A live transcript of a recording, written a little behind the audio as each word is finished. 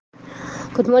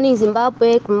Good morning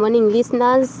Zimbabwe, good morning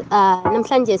listeners.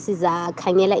 Namhlanje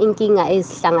sizakhangela inkinga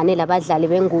ezihlanganele abadlali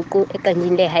benguqu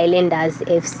eqenjini leHighlanders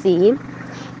FC.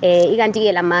 Ikanti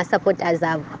ke lama supporters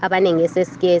abo abanenge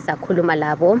sesike sakhuluma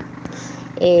labo.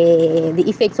 The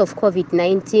effects of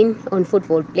COVID-19 on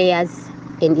football players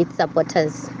and its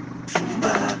supporters.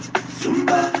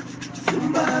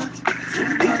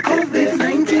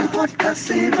 COVID-19 podcast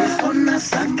series on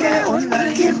Asake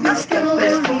online.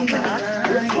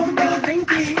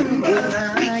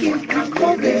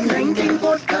 COVID-19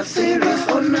 podcast series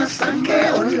on Asake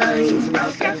online.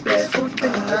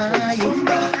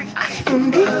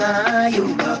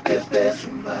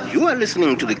 You are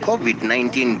listening to the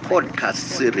COVID-19 podcast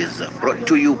series brought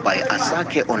to you by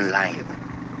Asake Online.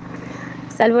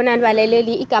 Salibonani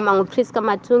balaleli, igama nguPriska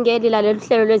Mathunge, lilalela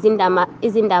uhlelo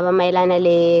lwezindaba mayelana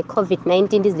le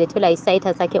COVID-19 izilethela isite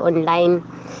Asake Online.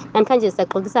 Namhlanje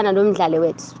siyaxoxisana nomdlali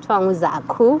wethu kuthiwa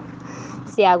nguZakhu.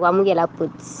 Siyakwamukela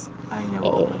bhuti.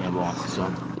 Ngiyabonga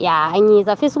sisonke. Ya,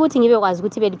 ngizafisa ukuthi ngibe kwazi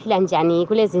ukuthi beliphila njani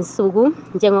kulezi insuku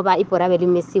njengoba ibhora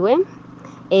belimisiwe.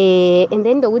 And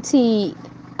then ukuthi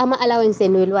ama-allowance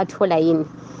enu eliwathola yini.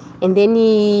 And then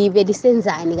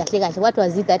belisenzani kahle kahle. What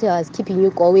was it that was keeping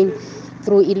you going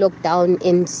through i-lockdown,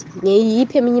 and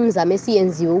ngeyiphi eminye imizamo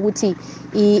esiyenziwe ukuthi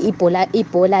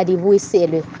ibhola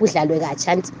libuyiselwe kudlalwe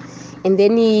katsha. And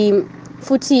then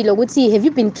futhi lokuthi have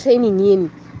you been training yini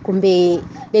kumbe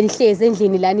belihlezi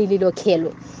endlini lani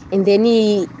lilokhelwe. And then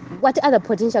what other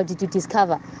potential did you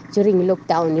discover during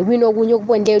lockdown? Okunye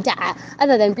okubonile ukuthi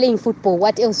other than playing football,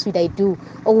 what else should I do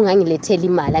okungangilethela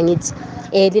imali angithi.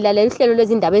 Lilalela uhlelo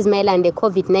lwezindaba ezimayelana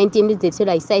le-COVID-19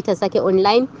 lizethelwa isite Asake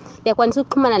Online. Liyakwanisa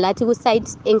ukuxhumana lathi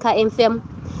kusite Anchor FM,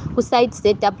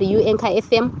 kusite ZW Anchor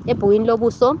FM, ebhukwini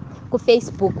lobuso,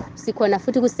 kuFacebook sikhona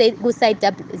futhi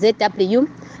kusite ZW,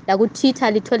 la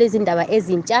kuTwitter lithola izindaba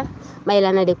ezintsha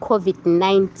mayelana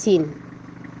le-COVID-19.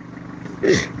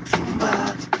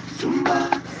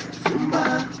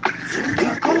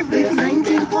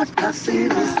 COVID-19 podcast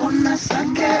series on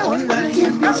Asake Online.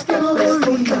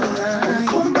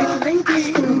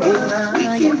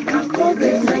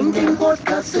 COVID-19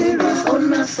 podcast series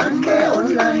on Asake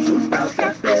Online.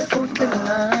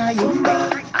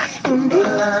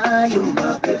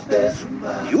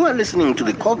 You are listening to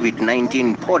the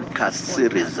COVID-19 podcast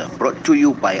series brought to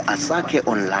you by Asake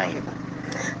Online.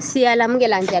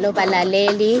 Siyalamukela njalo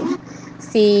balaleli,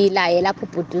 silaye lapho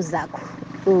bhuti Zakhu.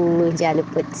 Unjani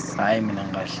bhuti? Hayi mina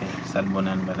ngahle,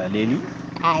 salibonani balaleli.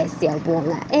 Hayi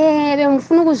siyabonga.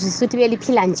 Bengifuna ukuzwisisa ukuthi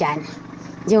beliphila njani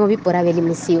njengoba ibhora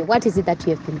belimisiwe. What is it that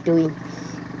you have been doing?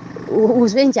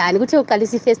 Uzwe njani kuthe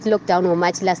uqalisa i-first lockdown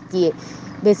ngo-March last year,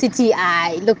 besithi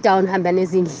lockdown hamba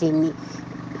nezindlini,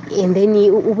 and then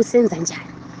ubusenza njani?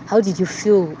 How did you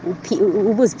feel?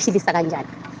 Ubuziphilisa kanjani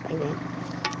by then?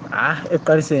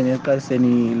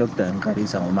 Eqaliseni lockdown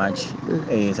iqalisa ngoMarch.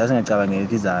 Sasingacabangela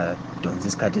ukuthi izadonsa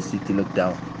isikhathi eside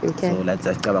lockdown. Okay. So lathi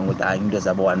sasicabanga ukuthi into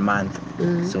zabo 1 month.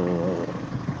 So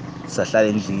sahlala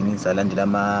endlini salandela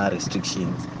ama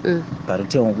restrictions. But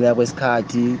uthe ngokuya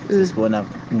kwesikhathi sisibona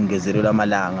kungezelelwa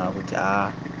amalanga ukuthi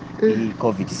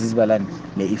i-COVID isizibalani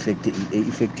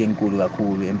ne-effect enkulu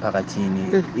kakhulu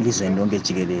emphakathini ilizweni lonke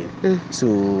jikelele. So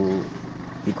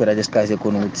ikhona nje isikhathi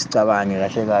khona ukuthi sicabange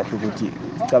kahle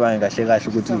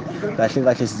ukuthi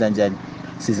kahle siza njani,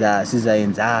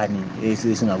 sizayenzani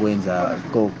esingakwenza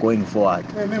going forward.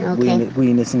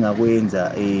 Kuyini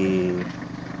esingakwenza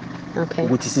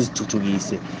ukuthi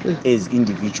sizithuthukise as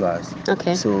individuals.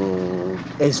 So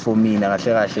as for mina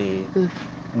kahle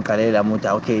ngiqalela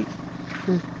umuntu okay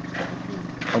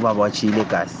ubaba wachile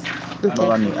kasi.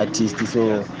 Ubaba mi artist,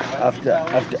 so after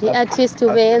artist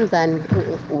ubenzani?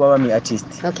 Ubaba mi artist.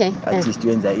 Okay. Artist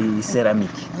wenza i-ceramic.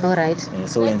 All right.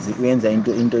 So wenza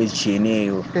into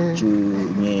ezitshiyeneyo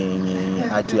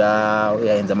athi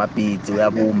uyayenza ama-beads,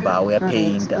 uyabumba,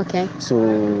 uyapainta. Okay. So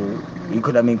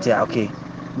ikhona ngithe okay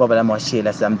baba lami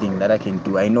washela something that I can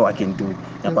do. I know I can do.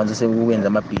 Ngiyakwanisa ukwenza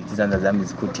ama-beads, izandla zami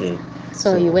zikhuthele.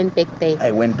 So you went back there?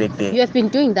 I went back there. You have been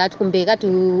doing that kumbe kade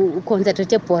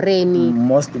uconcentrate ebhoreni?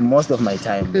 Most of my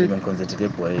time even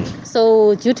concentrated ebhoreni.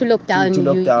 So due to lockdown,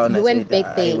 you went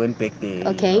back there? I went back there.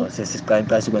 Okay. Sesiqala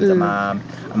ukwenza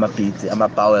ama-beads,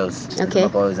 ama-bowels. Okay.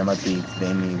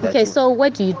 Ama-beads. Okay, so where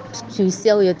do you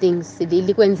sell your things?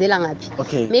 Likwenzela ngaphi?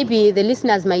 Okay. Maybe the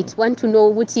listeners might want to know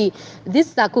ukuthi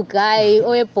this Zakhu guy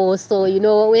Bosso,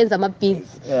 wenza ama-beads,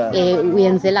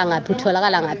 uyenzela ngaphi,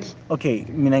 utholakala ngaphi? Okay,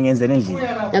 mina ngiyenzela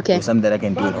Okay. There's something that I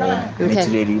can do at home.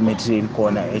 Okay. Material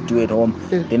corner, I do at home.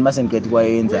 Then mustn't get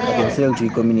kwayenza. I can sell to a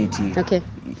community. Okay.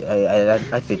 I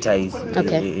advertise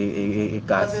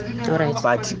gas. All right.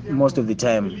 But most of the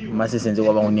time, mase senze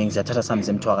kwaba nguningi siyathatha some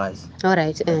semthwakazi. All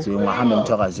right. So ungahamba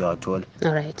emthwakazi uyawathola.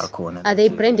 All right. Akhona. Are they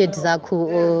branded zakho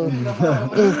or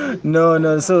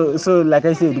No. So like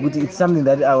I said, it's something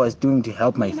that I was doing to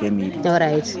help my family. All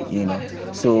right.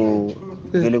 So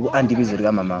vele ku-andibizo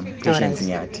likamama Patience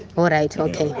Nyathi. All right.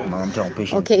 Okay. Mama mthiwa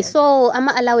nguPatience. Okay, so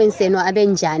ama-allowance eno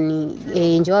abenjani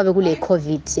njengoba kule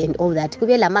COVID and all that,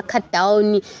 kube lama cut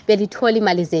down belithola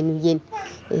imali zenu yini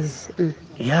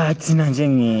ya thina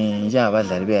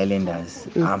njengabadlali be-Highlanders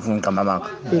angifuni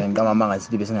ngiqamamanga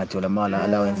sithi besingathola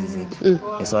ama-allowance zethu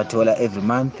esiwathola every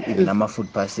month, even ama-food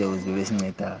parcels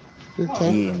bebesinceda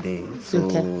here and there. So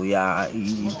ya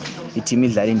i-team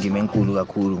idlala indima enkulu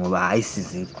kakhulu ngoba hayi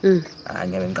sizile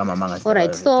ngiyabe ngiqamamanga.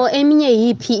 Alright, so eminye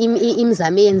yiphi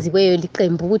imizamo eyenziweyo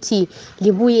liqembu ukuthi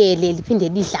libuyele liphinde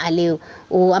lidlale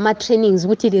or ama-trainings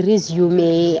ukuthi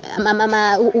li-resume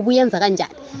ubuyenza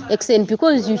kanjani ekuseni,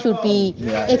 because you should be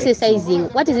exercising.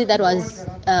 What is it that was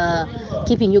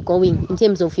keeping you going in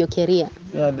terms of your career?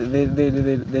 Yeah,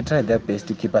 they tried their best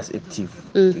to keep us active.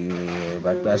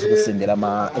 But basukuzisendela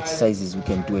ama-exercises we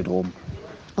can do at home.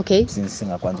 Okay. Since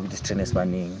singakwanzi ukuthi sitraine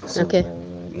sibaningi. So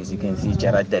as you can see,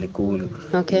 ijaradi likhulu.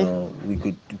 Okay. We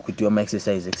could do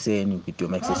ama-exercise ekuseni, we could do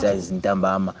ama-exercise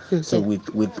ntambama. So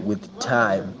with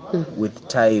time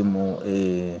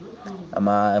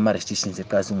ama-restrictions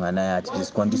eqasi unganayathi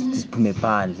sikhona ukuthi siphume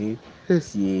phandle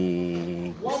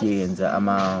siyenza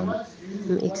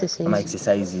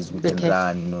ama-exercises, we can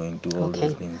run, and do all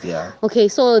those things. Yeah. Okay,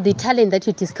 so the talent that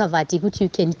you discovered, which you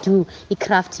can do a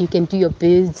craft, you can do your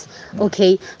birds.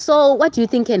 Okay, so what do you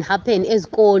think can happen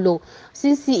esikolo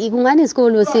since kungani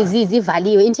isikolo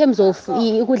sezivaliwe in terms of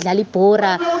ukudlala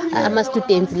ibhora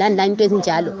ama-students lani into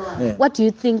ezinjalo? What do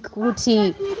you think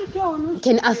ukuthi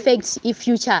can affect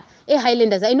future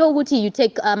Highlanders? I know ukuthi you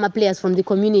take players from the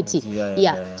community.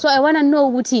 Yeah. So I want to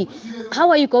know ukuthi how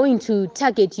are you going to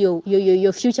target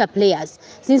your future players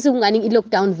since kungani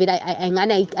i-lockdown vele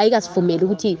ayingani ayikasivumeli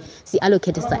ukuthi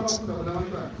si-allocate such?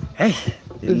 Hey,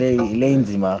 le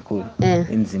inzima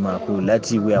kakhulu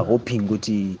lathi we are hoping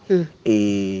ukuthi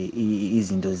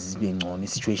izinto zibe ngcono,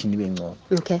 i-situation ibe ngcono,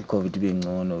 i-COVID ibe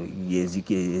ngcono. Yes,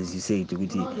 as you said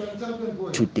ukuthi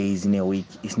 2 days in a week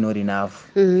is not enough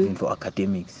even for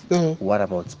academics. What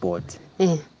about sport?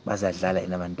 Bazadlala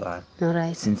yini abantwana?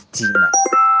 Alright. Since thina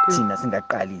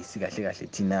singaqalisi kahle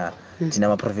thina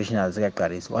ama-professionals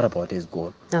singaqalisi, what about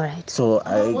esikolo? Alright. So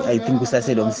I think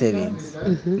kusase lo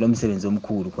msebenzi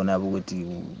omkhulu khonapho ukuthi.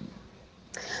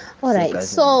 Alright,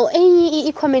 so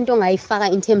any comment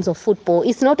ongayifaka in terms of football?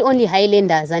 It's not only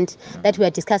Highlanders and that we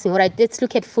are discussing. Alright, let's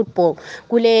look at football.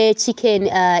 Kule chicken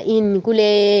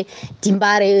kule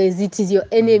Dimbare, it is your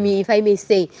enemy, if I may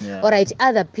say. Alright,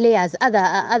 other players,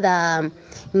 other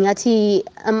ngathi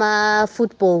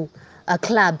ama-football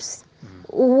clubs.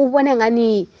 Ubona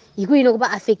ngani yikuyini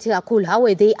okuba affected kakhulu? How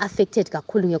were they affected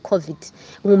kakhulu nge-COVID?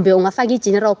 Ngumbe ungafaka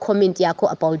i-general comment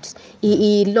yakho about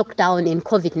i-lockdown and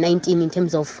COVID-19 in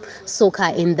terms of soccer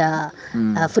and the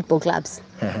football clubs.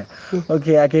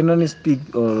 Okay, I can only speak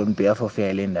on behalf of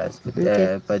Highlanders, but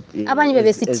as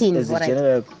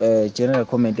general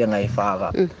comment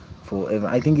engayifaka for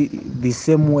I think the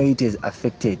same way it has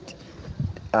affected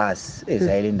us as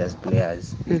Highlanders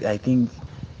players, I think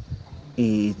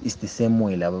it's the same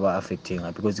way laba affecting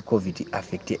because the COVID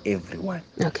affected everyone.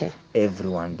 Okay.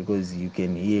 Everyone, because you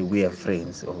can hear we have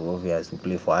friends obviously who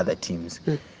play for other teams.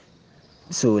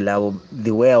 So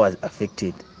the way I was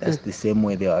affected, that's the same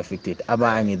way they were affected.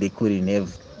 Abanye they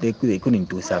couldn't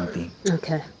do something.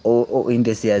 Okay. Or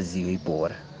into siyaziwe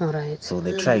ibhora. Alright. So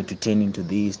they tried to turn into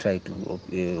this, try to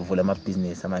vula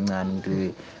ama-business amancane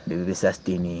ukuthi bebe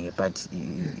sustaining, but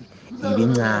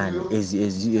ibincane as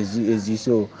you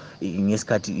saw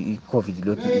ngesikhathi i-COVID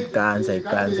lokhu ikansa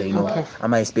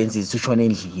ama-expenses ushona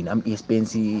endlini,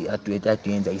 ama-expense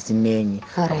aduyenza isiningi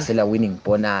akusela winning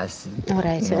bonus,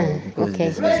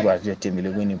 because lesikwazi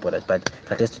uyathembele ku-winning bonus, but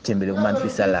khathesi uthembele ku-monthly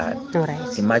salary.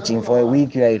 Imagine for a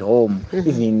week you are at home,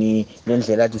 even le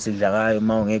ndlela athi usidla ngayo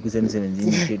uma ungekho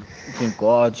usemsebenzini, thank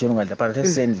God shona ungadla phakathi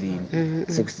esendlini.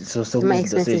 So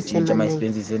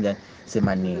ama-expenses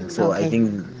semaningi. So I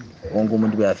think wonke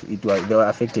umuntu they were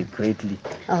affected greatly.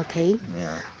 Okay.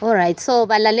 Yeah. All right. So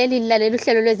balaleli lalela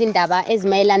uhlelo lwezindaba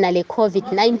ezimayelana le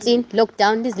COVID-19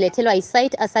 lockdown lizilethelwa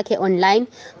isite Asakhe online.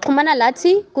 Xhumana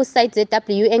lathi ku site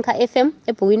ZW Anchor FM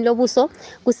ebhukwini lobuso,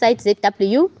 ku site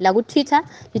ZW la ku Twitter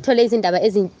lithole izindaba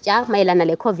ezintsha mayelana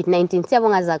le COVID-19.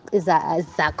 Siyabonga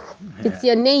zakho. It's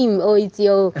your name or it's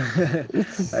your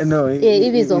No,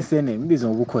 ibizo. it's a name.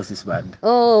 Ibizo Bukhosi Sibanda.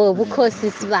 Oh,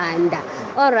 Bukhosi Sibanda.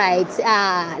 All right.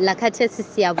 La khathesi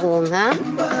siyabonga.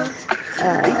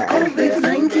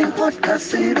 COVID-19 podcast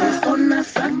series on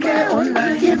Asake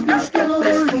online.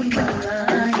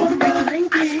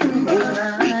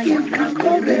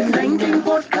 COVID-19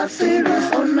 podcast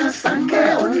series on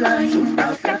Asake online.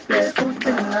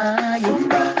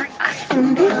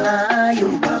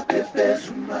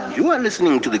 You are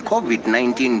listening to the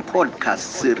COVID-19 podcast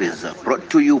series brought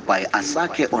to you by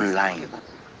Asake Online.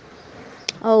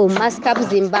 Oh, Maskab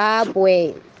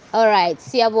Zimbabwe. All right,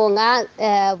 siyabonga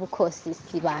Bukhosi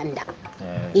Sibanda.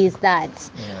 Is that?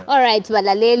 Yeah. All right,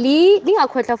 balaleli,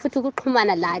 lingakhohlwa futhi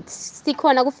ukuxhumana lathi.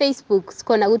 Sikhona ku Facebook,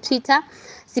 sikhona ku Twitter,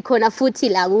 sikhona futhi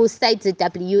la ku site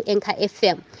ZW Anchor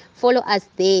FM. Follow us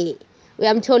there.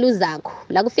 Uyamthola uzakho.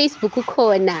 La ku Facebook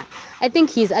ukhona. I think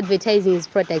he's advertising his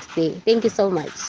products there. Thank you so much.